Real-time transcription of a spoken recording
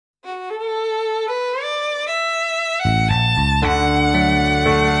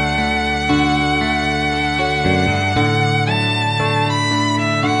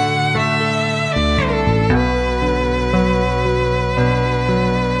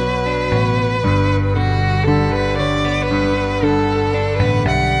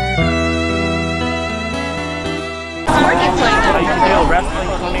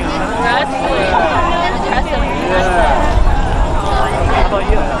How about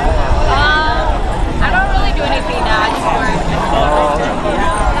you? I don't really do anything now. I just work. Oh,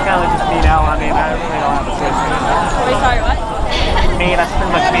 it's kind of like just me now. I mean, I really don't have a choice. Wait, sorry, what? Me, that's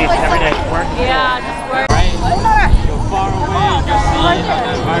pretty much me. Every day, work. Yeah, just work. Right? You're far away, you're seeing how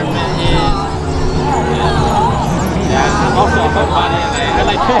the environment is. Yeah, I'm also a homebody and I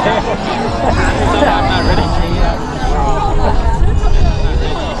like to so I'm not ready to eat out of this world.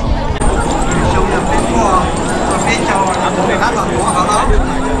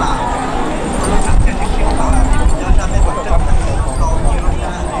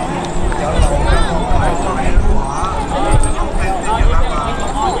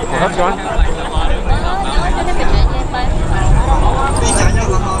 Hấp dẫn.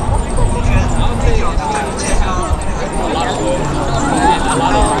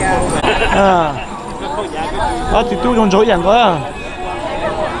 Thì tôi dùng dối dàng quá.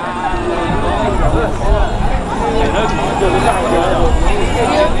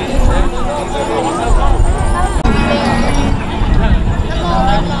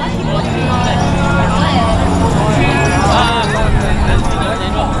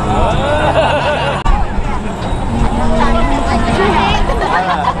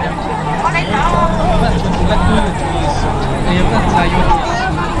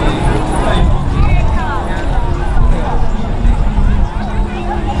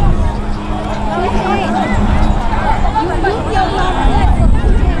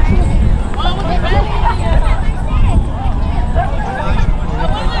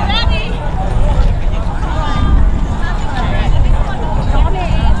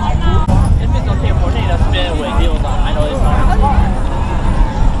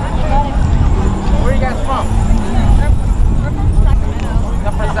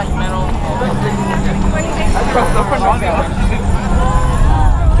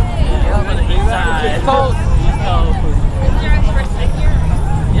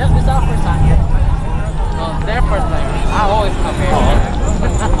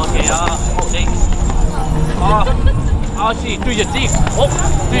 Do your cheek. Oh,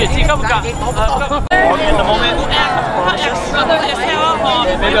 do your cheek. Come on. In the moment,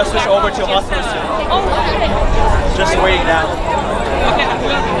 maybe I'll switch over to hospital soon. Just waiting now.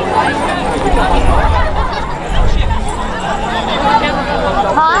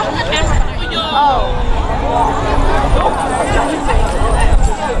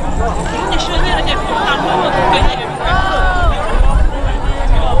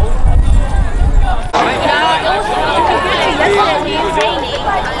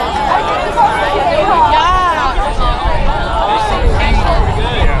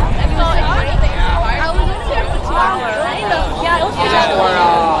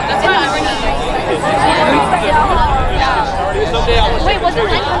 Wait, was it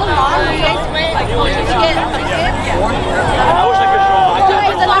like a little long when you guys went to get tickets? I wish I could draw.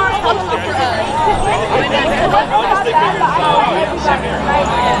 It's a lot of fun for us.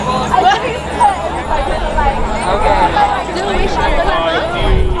 Okay. Do we should have done that?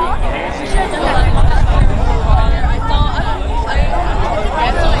 We should have done that.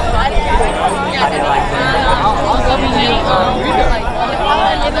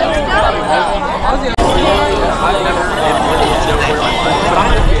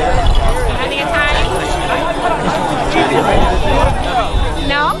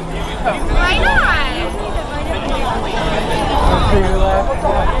 No? Why not?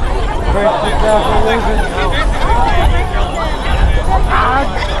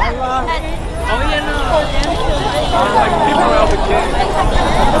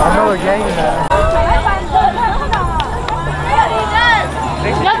 I know a gang in there.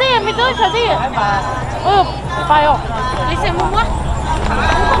 Nhớ đi, mình tôi chờ đi. Phải không? Lấy xe mua quá.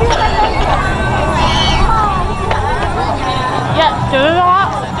 Dạ, chữ đó.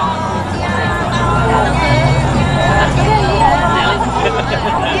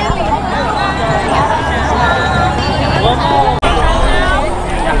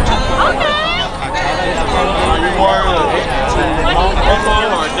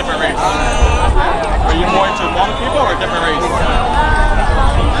 Or a different race? Are you more into Hmong people or a different race?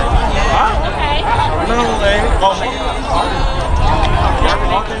 Huh? Okay. No way.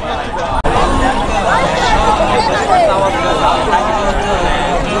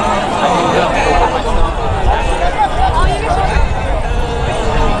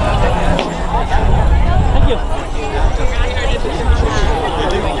 Thank you.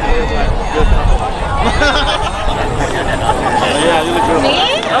 Yeah, you look good. Me?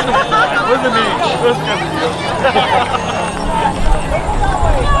 Look at me. Look at me.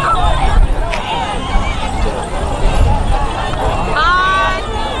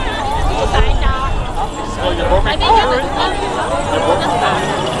 Oh, your boyfriend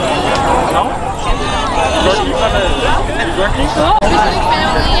No? Working? You working? Visiting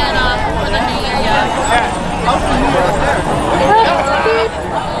family and for the New Year, yeah.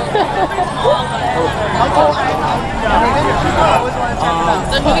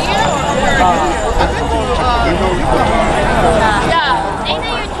 The New Year or? Yeah. Ain't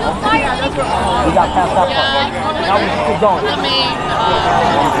you're too far. We got past that part. Now we keep going. The main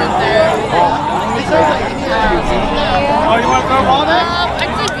center. Oh, you want to go all day?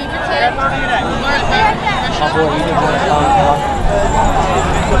 I'd say Beaverton. Oh boy, you didn't want to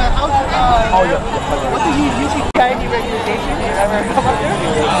oh yeah. What do you usually got any recommendation? You ever come up there?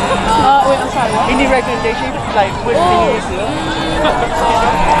 Wait, I'm sorry. What? Any recommendation? Like what do you do?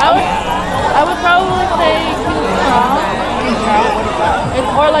 I would probably say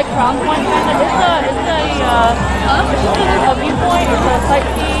or like Crown Point kind of. It's a viewpoint. It's a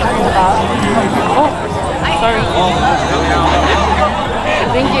sightseeing. Oh, sorry.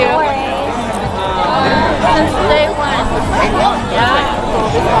 Thank you. Since day one. Yeah.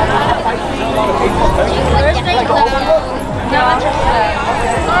 No,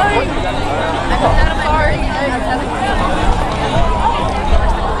 sorry.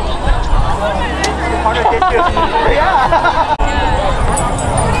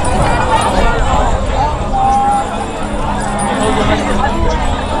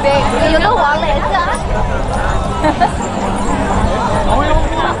 You know what?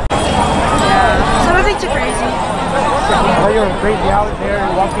 Some of it's crazy. Oh, you're crazy out there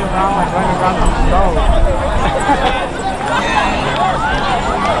walking around like running around the snow.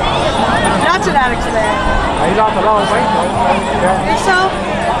 Not to that extent. You're not the wrong way though. Think so?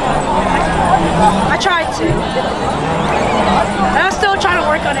 I tried to. And I'm still trying to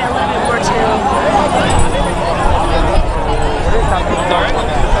work on it a little bit more too.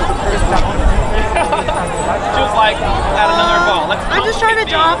 She was like, add another ball. I'm just trying to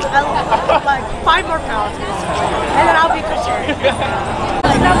drop like 5 more pounds basically. And then I'll be concerned.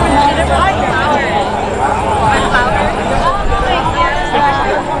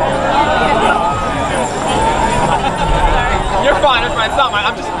 You're fine, it's fine. It's not mine.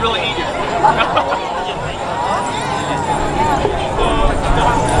 I'm just really eager.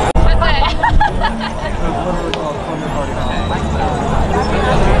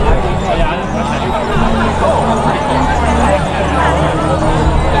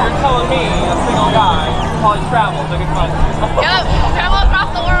 You're telling me, a single guy, probably travels to get fun. Yep, travel across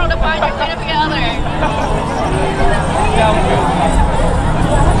the world to find your significant other.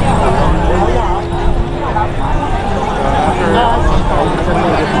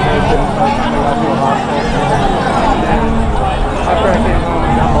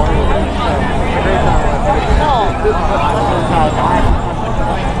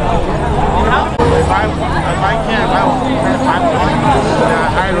 If I can, I will have 5 points.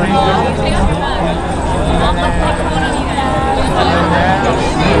 I Starting to miss into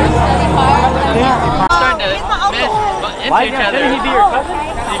each other. Shouldn't he be your cousin?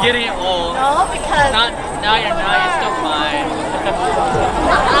 You're getting old. No, because Not now. You're still fine.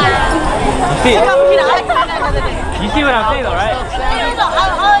 You see what I'm saying though, right? I'll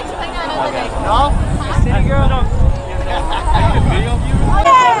explain that another day. No? City girl? Video view?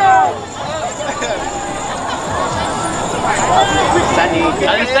 I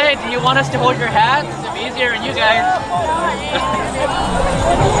was saying, do you want us to hold your hats? It'd be easier on you guys.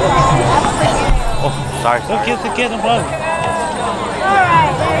 Oh, sorry. Don't kiss the kid and blow.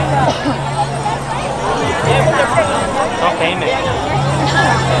 Alright, there you go. Okay, man.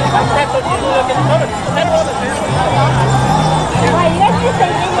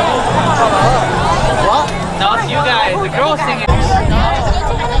 What? No, it's you guys. The girls singing.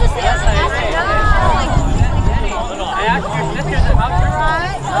 I asked your sisters about your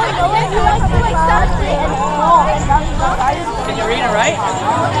ride. Can you read it right?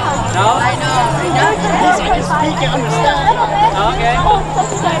 No? I know. I can speak and understand. Okay.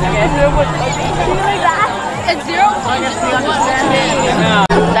 It's 0 points if you understand it. No.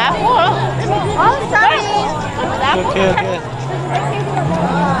 That one? Oh, sorry. That one? Okay.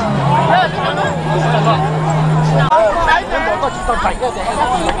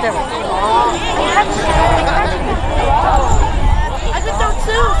 I can throw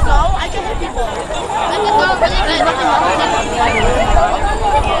 2, so I can hit people. I can throw really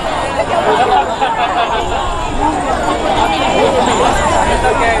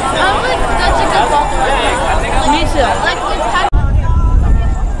I'm like such a good ball thrower. Me too. Like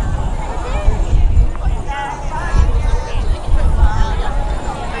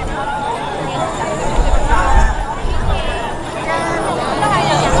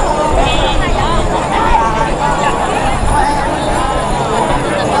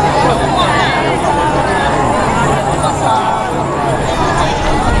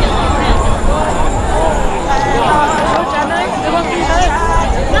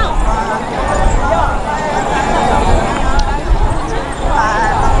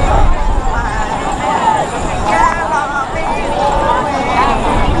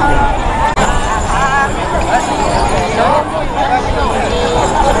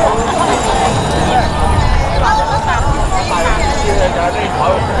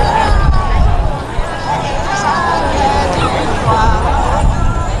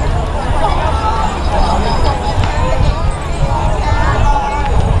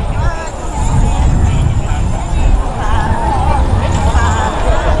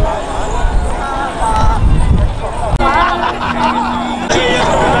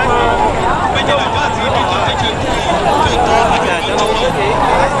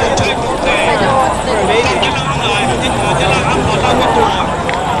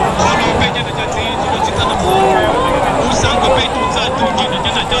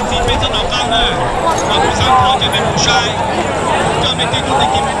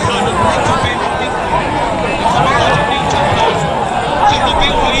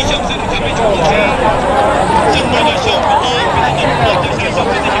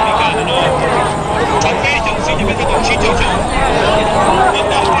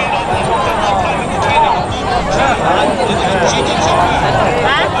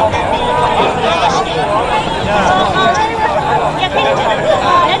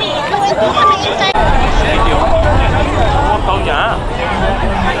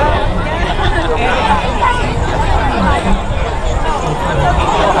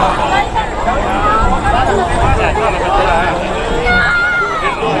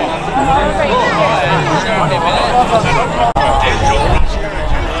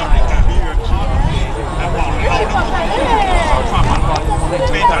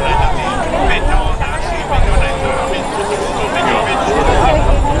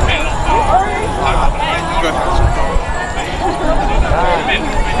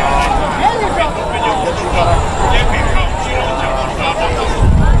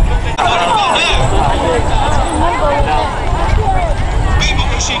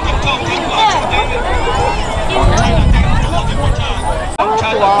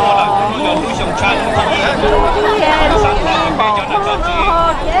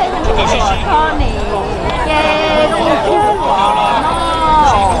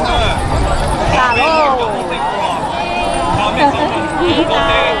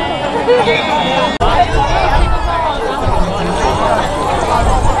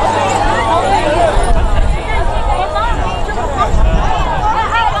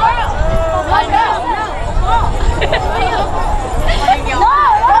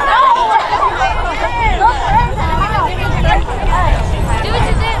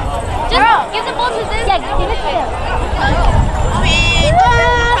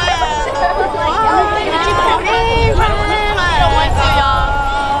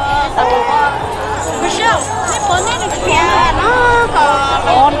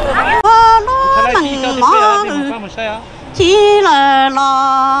chỉ là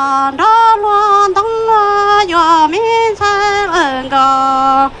đó loan đông yo min sai lần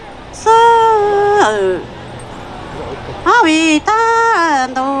go sư vì ta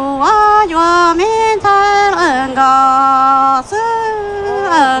tu yo min sai lần go sư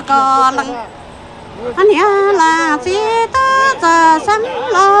go lần anh nhớ là chỉ ta giờ sắm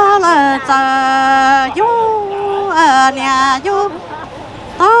lo là giờ du ở nhà du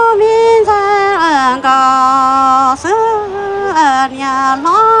tôi min sai lần go sư ở nhà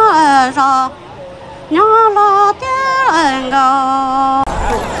lo rồi nhỏ lo tiếng go.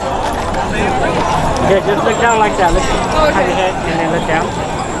 Okay, just look down like that. Look behind your head and then look down.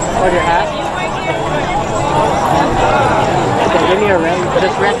 Hold your hat. Okay, give me a ring.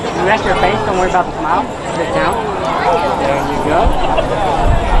 Just rest your face. Don't worry about the smile. Look down. There you go.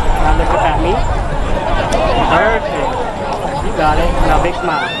 Now look up at me. Perfect. You got it. Now big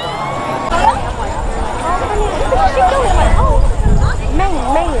smile.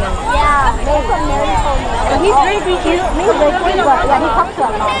 Yeah, he's very cute. He's very cute, but yeah, he talks a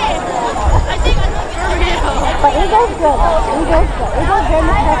lot. But he does good. He does good. He does very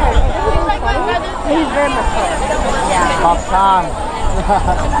much better. He's very mature. Yeah. Top time.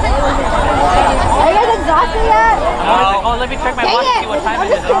 Are you guys exhausted yet? Oh, let me check my watch to see what time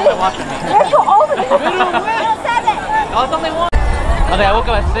it is. I don't have my watch with me. You're too old. Oh, it's only 1. Okay, I woke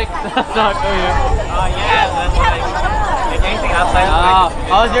up at 6. So I'll show you. Oh, yeah. That's like anything outside.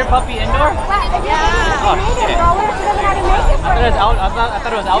 Oh, is your puppy indoor? Yeah. Oh, shit. I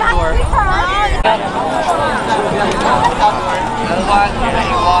thought it was outdoor. One, two,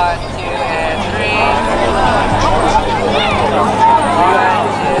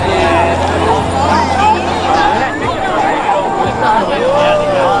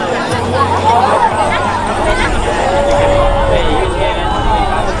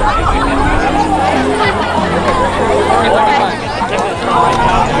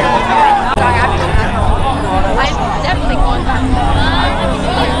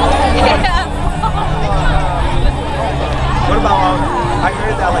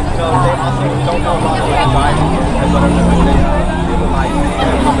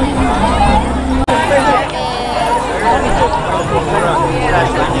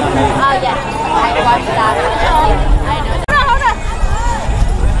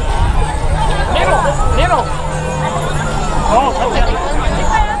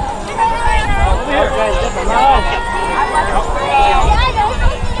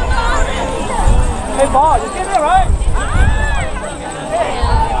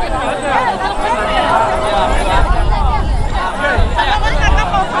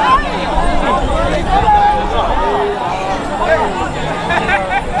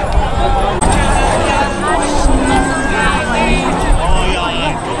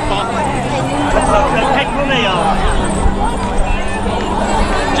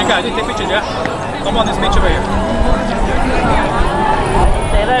 and 你 take picture 啫 ，come on this picture over here。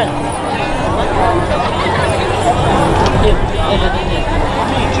寫咧。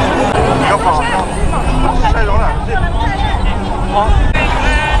有房，細佬啦。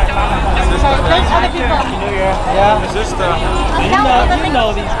Yeah. Is this the? You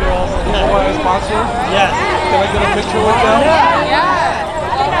know these girls. You want a sponsor? Yes. Can I get a picture with them?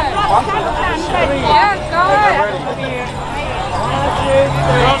 Yeah, go ahead.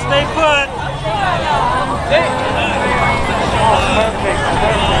 Girls, stay put.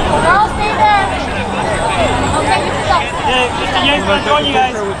 Girls, stay there. Okay, good stuff. Yeah, Mr. Yang's gonna join you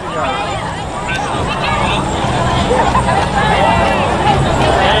guys.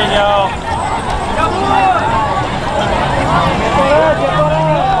 There you go.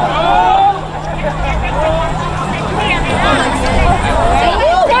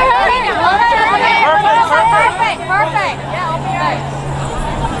 Perfect. Yeah, open your eyes.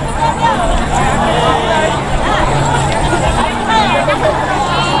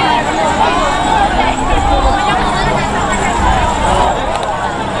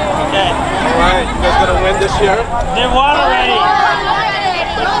 Okay, year? They won already.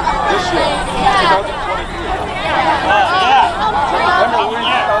 This year. 2023. Yeah. Remember, we're in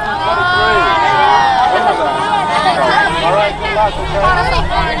 2023. Remember that. All right, good luck,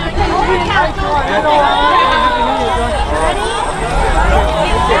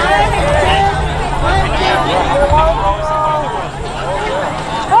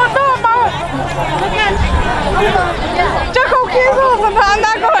 Just go cancel. I'm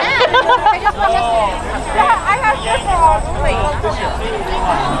not going. Yeah, I have circles.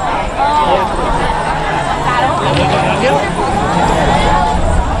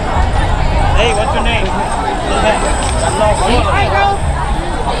 Hey, what's your name?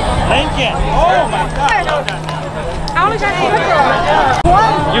 Lincoln. Oh my God. I only got circles.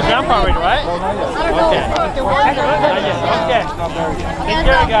 Your grandpa already, right? Okay. Okay. Take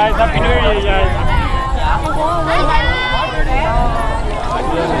care, guys. Happy New Year, you guys.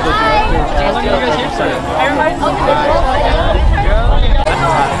 How long are you guys here, sir?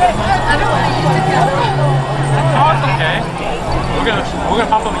 Oh, it's okay. We're gonna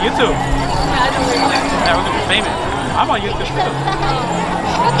pop on YouTube. Yeah, we're gonna be famous. I'm on YouTube too.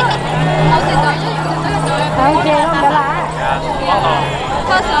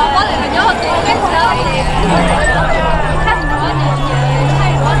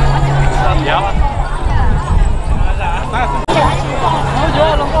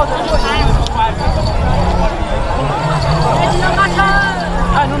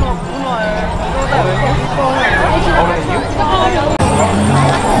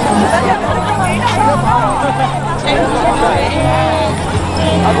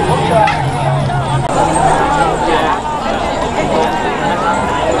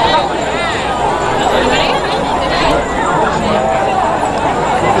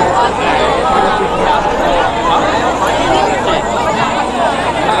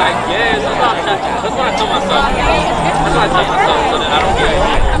 That's what I told myself. That's what I told myself so that I don't get it.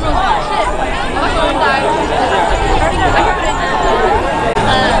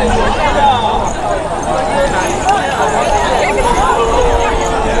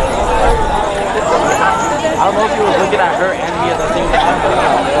 I don't know if he was looking at her and me at the same time.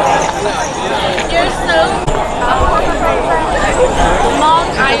 You're so long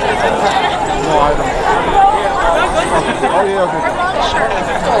item. Small item. Oh yeah, okay.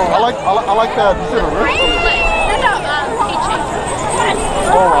 I like that. You said a wristlet?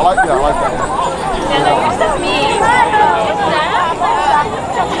 Oh, I like that. You're so mean. What's that?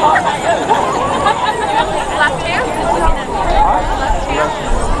 Left hand? Left hand?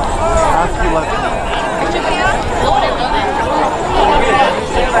 Has to be left hand.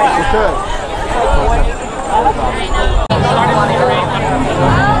 Okay.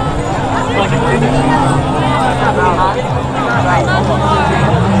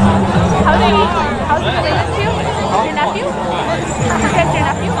 How's it related to you? Your nephew? Protect your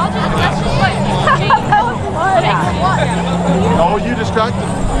nephew? That was one. No, you distracted.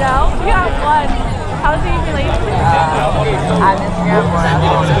 No, you got one. How's he related to you?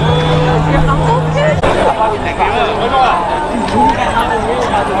 Your uncle's kid?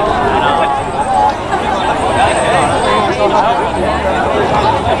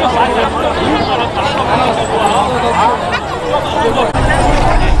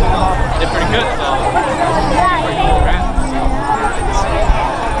 They're pretty good, so.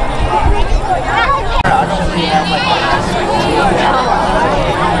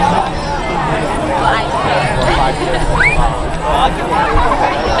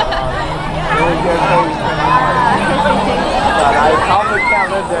 I probably can't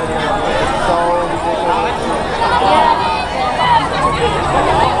live there anymore. It's so ridiculous.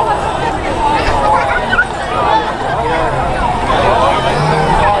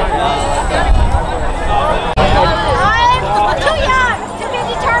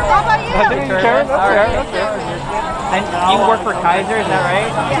 And you work for Kaiser, is that right?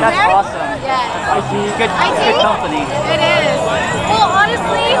 That's awesome. Yeah. Good company. It is. Well,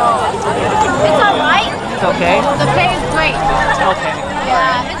 honestly, it's alright. It's okay? The pay is great. Okay.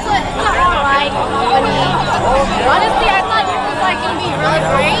 Yeah, it's an alright company. Honestly, I thought it was like going to be really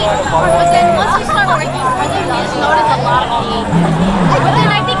great, but then once you start working for them, you just notice a lot of needs. But then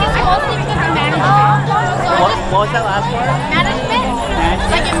I think it's mostly because of management. So What was that last word? management?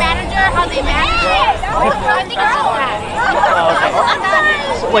 Like a manager, how they manage it. So I think it's just that. Oh, okay.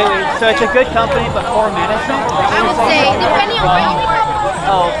 Wait, so it's a good company, but poor management? I would say, depending on where you work.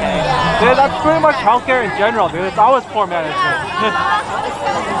 Oh, okay. Dude, that's pretty much healthcare in general, dude. It's always poor management.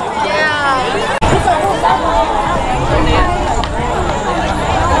 Yeah.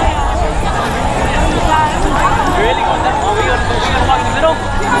 Really? Are we gonna walk in the middle?